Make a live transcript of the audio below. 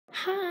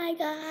Hi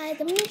guys,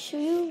 I'm going to show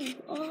you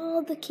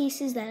all the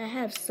cases that I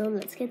have, so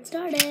let's get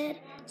started.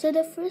 So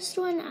the first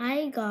one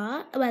I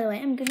got, by the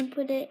way, I'm going to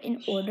put it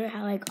in order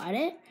how I got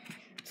it.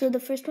 So the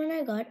first one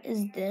I got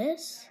is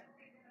this.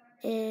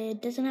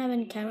 It doesn't have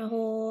any camera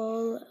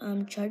hole,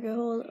 charger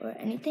hole or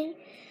anything.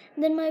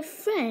 Then my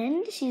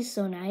friend, she's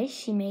so nice,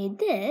 she made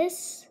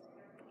this.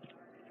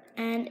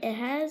 And it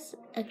has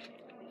a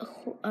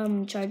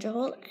charger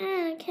hole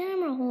and a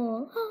camera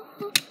hole.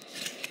 Oh.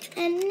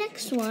 And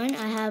next one,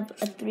 I have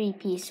a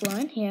 3-piece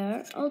one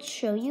here. I'll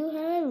show you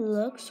how it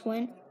looks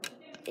when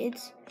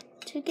it's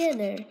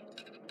together.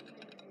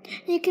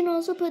 You can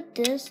also put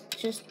this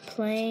just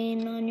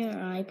plain on your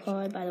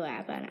iPod. By the way,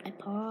 I've got an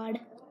iPod.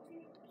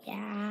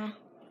 Yeah.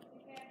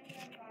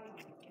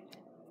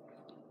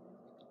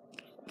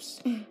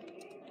 Oops.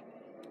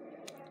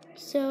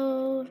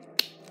 So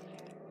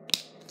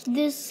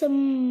there's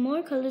some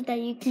more colors that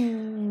you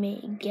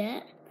can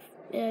get.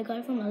 I got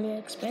it from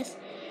AliExpress.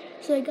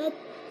 So I got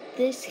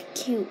this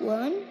cute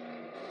one,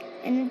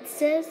 and it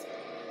says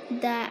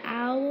the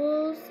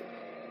owls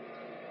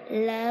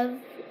love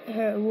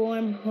her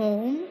warm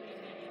home.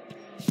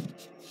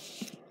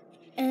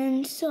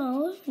 And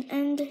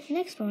the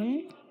next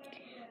one,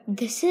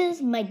 this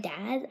is my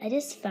dad. I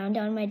just found it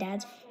on my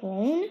dad's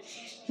phone,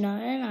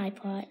 not an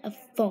iPod, a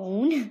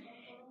phone.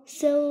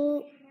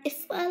 So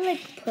if I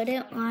put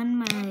it on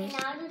my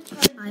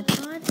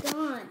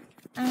iPod,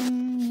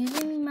 I'm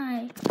using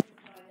my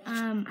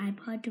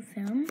iPod to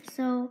film.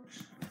 So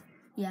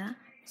yeah.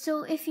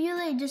 So if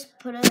you just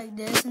put it like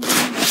this and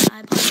then the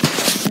iPod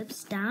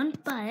slips down,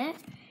 but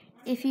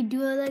if you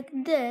do it like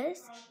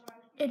this,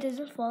 it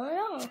doesn't fall at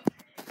all.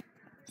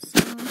 So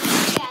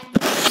yeah.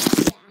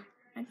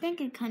 I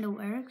think it kind of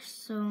works.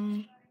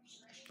 So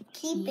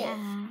keep it.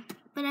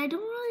 But I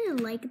don't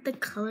really like the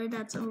color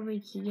that's over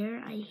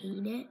here. I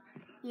hate it.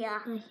 Yeah.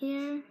 But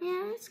here,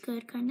 yeah, it's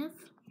good, kind of.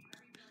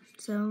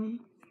 So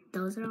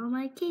those are all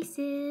my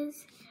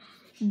cases.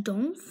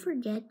 Don't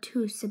forget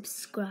to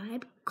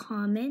subscribe,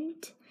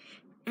 comment,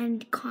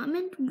 and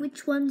comment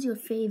which one's your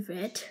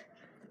favorite.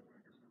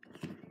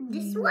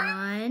 This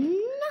one?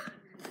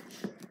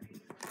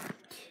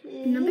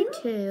 Number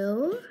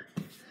 2.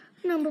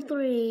 Number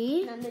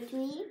 3. Number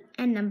 3.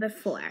 And number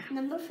 4.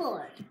 Number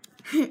 4.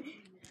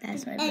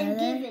 That's my brother. And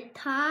give it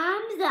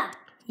thumbs up.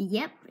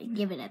 Yep,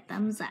 give it a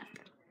thumbs up.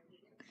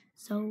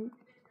 So,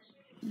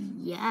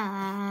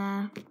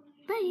 yeah.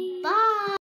 Bye. Bye.